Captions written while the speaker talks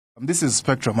This is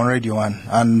Spectrum on Radio 1,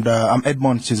 and I'm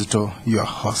Edmond, Kizito, your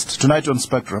host. Tonight on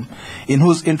Spectrum, in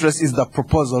whose interest is the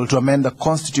proposal to amend the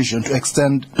Constitution to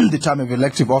extend the term of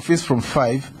elective office from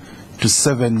 5 to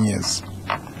 7 years.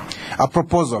 A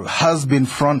proposal has been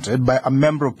fronted by a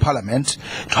member of parliament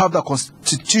to have the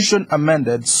Constitution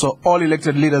amended so all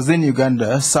elected leaders in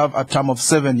Uganda serve a term of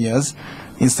 7 years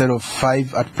instead of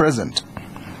 5 at present.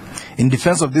 In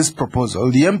defense of this proposal,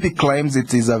 the MP claims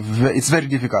it's very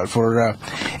difficult for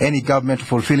any government to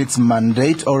fulfill its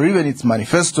mandate or even its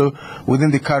manifesto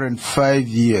within the current 5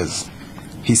 years.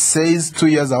 He says 2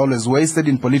 years are always wasted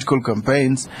in political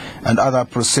campaigns and other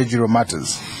procedural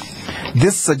matters.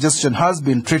 This suggestion has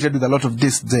been treated with a lot of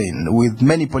disdain, with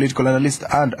many political analysts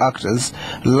and actors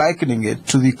likening it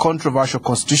to the controversial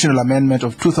constitutional amendment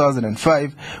of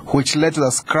 2005, which led to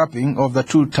the scrapping of the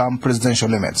two-term presidential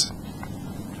limits.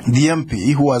 The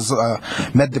MP who has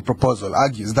made the proposal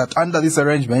argues that under this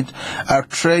arrangement, a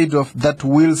trade-off that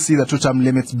will see the two-term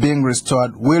limits being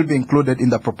restored will be included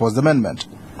in the proposed amendment.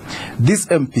 This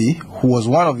MP, who was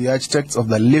one of the architects of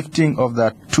the lifting of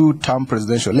the two-term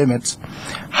presidential limits,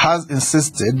 has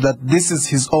insisted that this is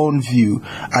his own view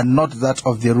and not that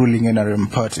of the ruling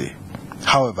NRM party.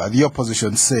 However, the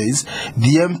opposition says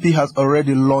the MP has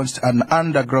already launched an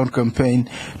underground campaign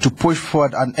to push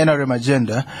forward an NRM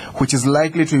agenda, which is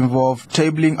likely to involve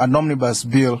tabling an omnibus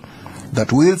bill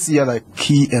that will see other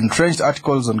key entrenched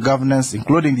articles on governance,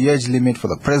 including the age limit for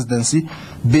the presidency,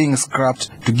 being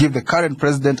scrapped to give the current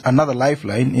president another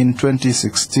lifeline in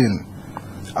 2016.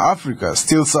 Africa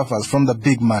still suffers from the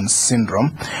big man syndrome,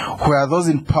 where those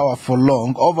in power for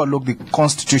long overlook the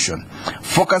constitution,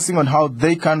 focusing on how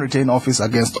they can retain office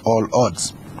against all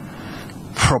odds.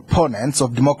 Proponents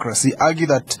of democracy argue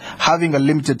that having a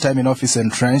limited time in office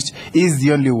entrenched is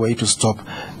the only way to stop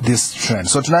this trend.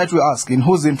 So tonight we ask, in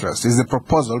whose interest is the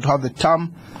proposal to have the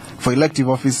term for elective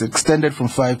office extended from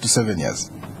 5 to 7 years?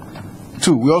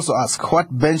 2, we also ask,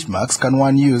 what benchmarks can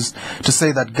one use to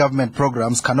say that government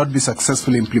programs cannot be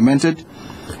successfully implemented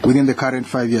within the current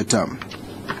 5-year term?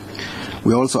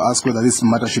 We also ask whether this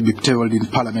matter should be tabled in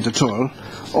Parliament at all,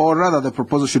 or rather the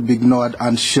proposal should be ignored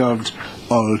and shelved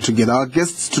altogether. Our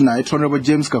guests tonight, Honorable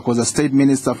James Kakooza, State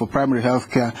Minister for Primary Health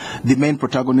Care, the main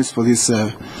protagonist for this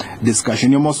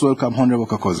discussion. You're most welcome, Honorable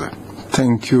Kakooza.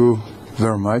 Thank you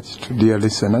very much to dear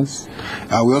listeners.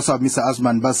 We also have Mr.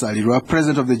 Asuman Basalirwa,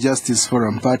 President of the Justice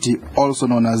Forum Party, also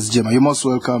known as JEEMA. You're most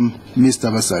welcome, Mr.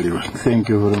 Basalirwa. Thank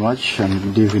you very much, and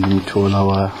good evening to all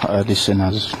our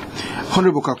listeners.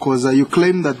 Honorable Kakooza, you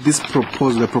claim that this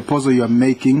proposal, the proposal you are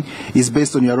making, is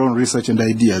based on your own research and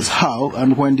ideas. How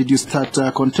and when did you start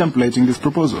contemplating this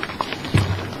proposal?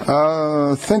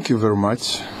 Thank you very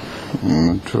much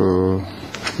to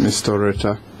Mr.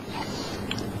 Reta.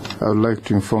 I would like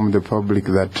to inform the public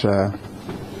that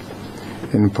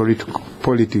in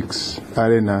politics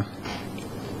arena,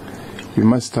 you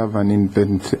must have an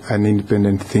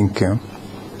independent thinker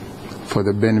for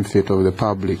the benefit of the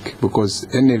public, because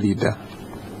any leader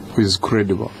who is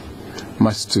credible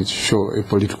must show a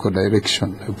political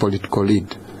direction, a political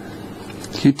lead.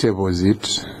 He tables it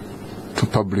to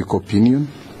public opinion,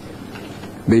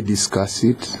 they discuss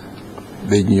it,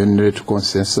 they generate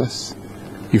consensus.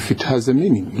 If it has a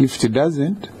meaning. If it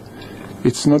doesn't,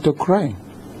 it's not a crime.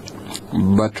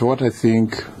 But what I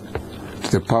think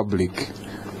to the public,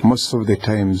 most of the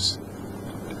times,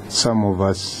 some of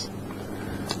us,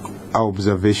 our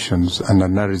observations and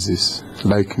analysis,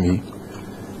 like me,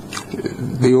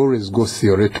 they always go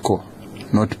theoretical,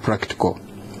 not practical.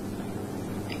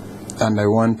 And I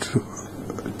want to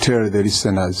tell the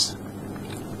listeners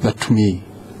that to me,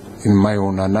 in my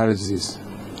own analysis,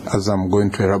 as I'm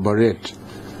going to elaborate,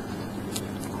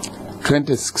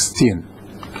 2016,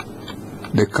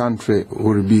 the country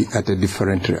will be at a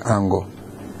different angle.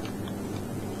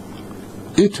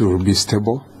 It will be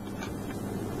stable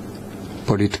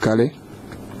politically.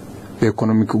 The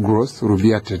economic growth will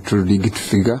be at a two-digit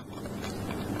figure.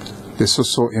 The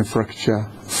social infrastructure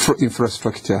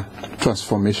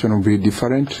transformation will be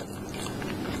different.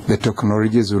 The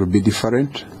technologies will be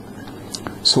different.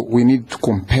 So we need to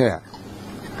compare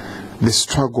the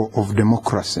struggle of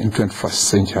democracy in 21st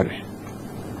century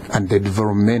and the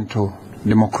developmental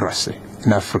democracy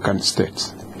in African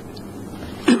states.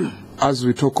 As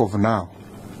we talk of now,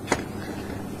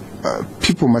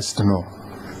 people must know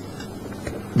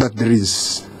that there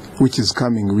is, which is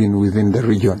coming in within the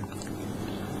region.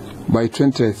 By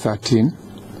 2013,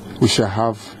 we shall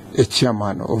have a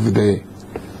chairman of the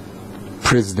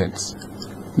presidents.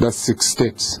 That's 6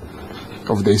 states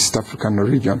of the East African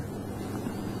region.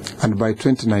 And by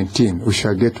 2019, we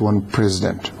shall get one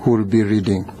president who will be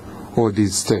leading all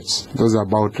these states. Those are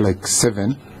about like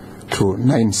 7 to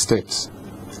 9 steps.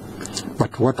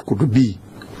 But what could be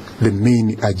the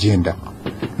main agenda?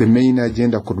 The main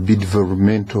agenda could be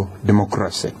developmental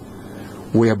democracy,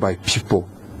 whereby people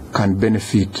can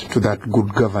benefit to that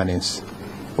good governance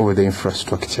over the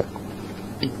infrastructure.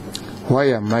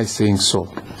 Why am I saying so?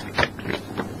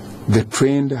 The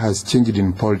trend has changed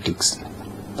in politics.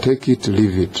 Take it,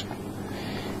 leave it.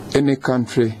 Any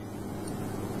country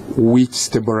which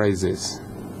stabilizes,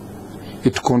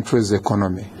 it controls the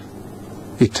economy,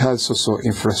 it has social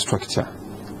infrastructure,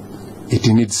 it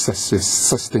needs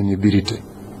sustainability,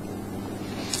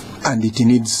 and it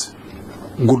needs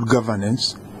good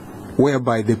governance,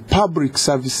 whereby the public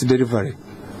service delivery,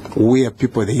 where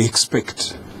people they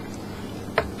expect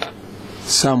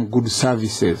some good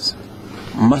services,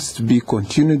 must be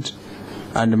continued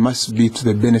and must be to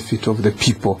the benefit of the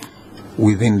people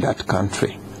within that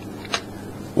country.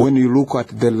 When you look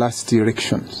at the last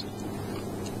elections,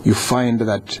 you find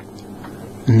that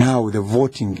now the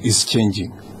voting is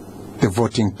changing, the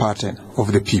voting pattern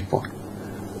of the people.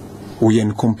 We are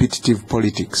in competitive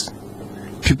politics.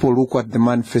 People look at the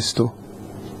manifesto,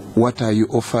 what are you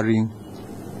offering,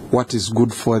 what is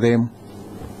good for them,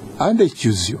 and they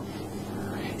choose you.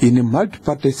 In a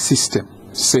multi-party system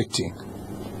setting,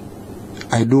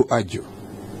 I do argue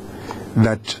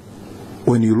that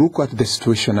when you look at the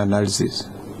situation analysis,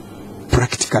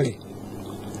 practically,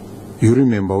 you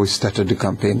remember we started the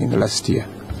campaigning last year.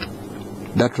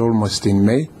 That almost in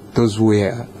May, those who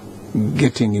were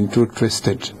getting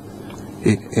interested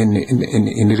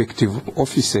in elective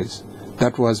offices,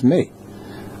 that was May.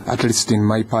 At least in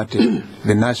my party,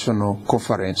 the national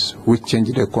conference, which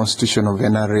changed the constitution of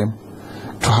NRM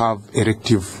to have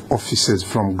elective offices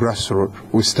from grassroots.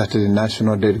 We started a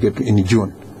national delegate in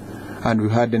June, and we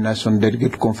had a national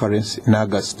delegate conference in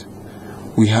August.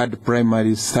 We had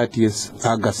primaries 30th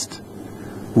August.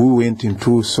 We went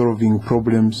into solving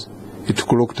problems. It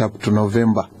clocked up to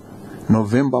November.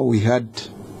 November, we had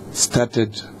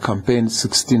started campaign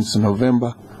 16th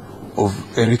November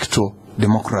of electoral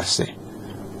democracy.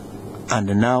 And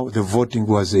now the voting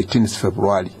was 18th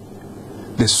February.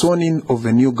 The sworn-in of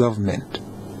a new government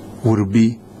will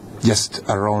be just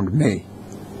around May.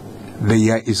 The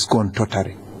year is gone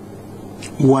totally.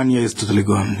 1 year is totally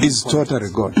gone. It's totally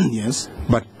gone. Yes.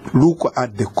 But look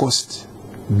at the cost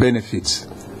benefits.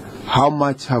 How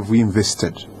much have we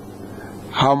invested?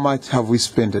 How much have we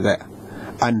spent there?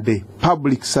 And the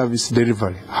public service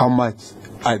delivery, how much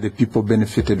are the people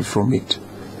benefited from it?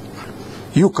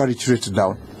 You calculate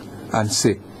down and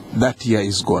say, that year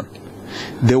is gone.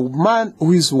 The man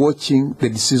who is watching the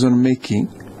decision making,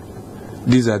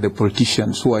 these are the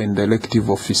politicians who are in the elective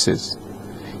offices.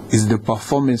 Is the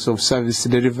performance of service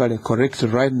delivery correct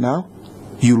right now?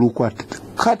 You look at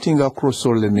cutting across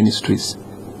all the ministries.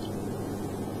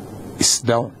 It's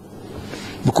down.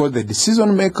 Because the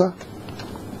decision maker,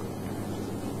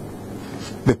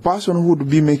 the person who would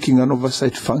be making an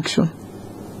oversight function,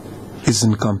 is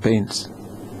in campaigns.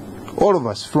 All of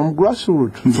us, from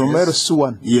grassroots, from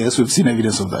RC1. Yes, we've seen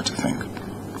evidence of that, I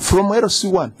think. From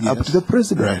RC1 yes. up to the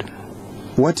president. Right.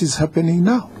 What is happening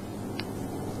now?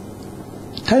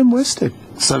 Time wasted.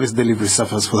 Service delivery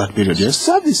suffers for that period, yes?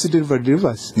 Service delivery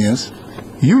delivers. Yes.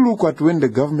 You look at when the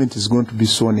government is going to be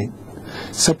sworn in.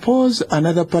 Suppose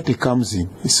another party comes in.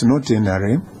 It's not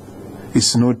NRM,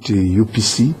 it's not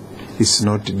UPC, it's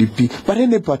not DP, but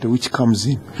any party which comes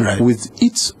in with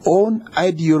its own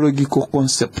ideological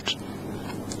concept,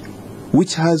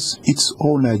 which has its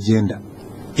own agenda,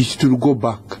 it will go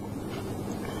back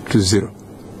to zero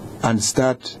and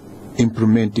start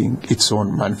implementing its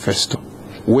own manifesto,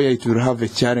 where it will have a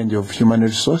challenge of human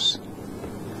resource,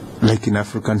 like in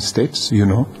African states, you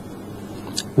know,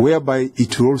 whereby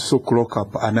it will also clock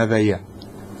up another year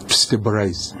to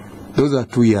stabilize. Those are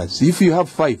 2 years. If you have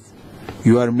 5,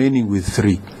 you are remaining with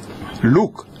 3.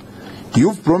 Look,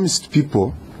 you've promised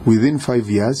people within 5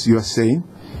 years, you are saying,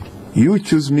 you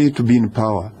choose me to be in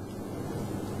power,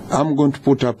 I'm going to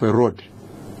put up a road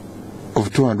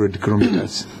of 200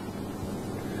 kilometers.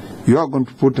 You are going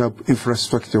to put up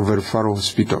infrastructure of a referral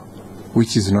hospital,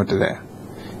 which is not there.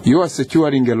 You are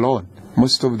securing a loan.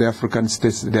 Most of the African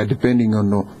states, they are depending on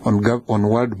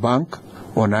World Bank,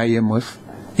 on IMF.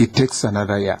 It takes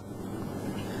another year.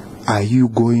 Are you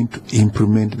going to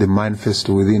implement the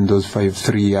manifesto within those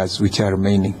 3 years which are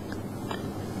remaining?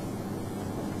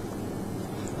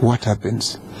 What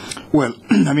happens? Well,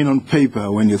 I mean, on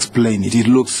paper, when you explain it, it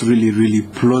looks really, really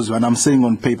plausible. And I'm saying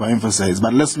on paper, emphasize.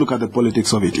 But let's look at the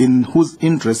politics of it. In whose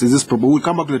interest is this proposal? We'll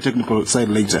come back to the technical side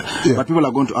later. Yeah. But people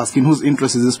are going to ask, in whose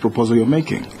interest is this proposal you're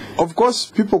making? Of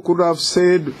course, people could have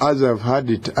said, as I've heard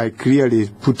it, I clearly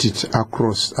put it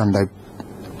across and I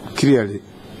clearly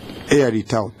air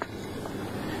it out.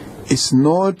 It's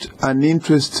not an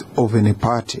interest of any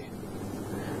party,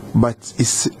 but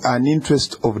it's an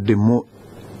interest of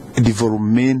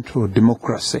developmental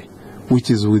democracy, which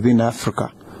is within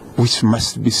Africa, which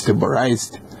must be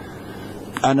stabilized.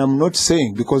 And I'm not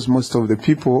saying, because most of the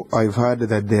people I've heard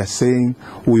that they are saying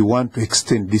we want to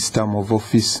extend this term of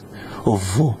office of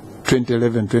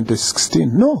 2011,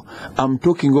 2016. No, I'm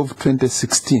talking of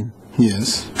 2016.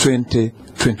 Yes.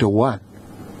 2021.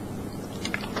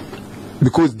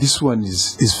 Because this one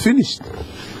is finished.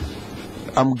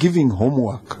 I'm giving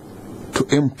homework to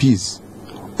MPs,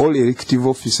 all elective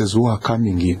officers who are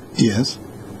coming in. Yes.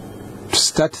 To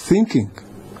start thinking.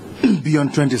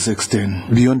 Beyond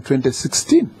 2016. Beyond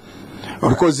 2016.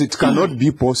 Because it cannot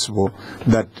be possible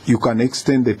that you can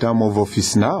extend the term of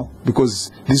office now.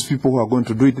 Because these people who are going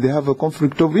to do it, they have a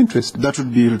conflict of interest. That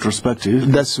would be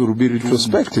retrospective. That will be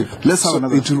retrospective. Let's have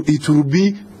another. It will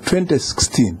be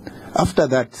 2016. After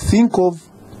that, think of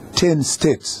 10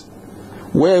 states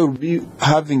where we'll be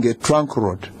having a trunk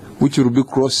road, which will be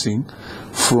crossing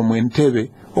from Entebbe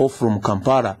or from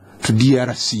Kampala to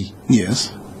DRC.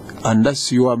 Yes. And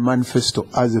that's your manifesto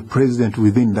as a president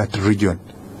within that region.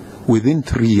 Within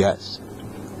 3 years,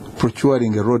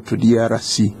 procuring a road to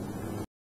DRC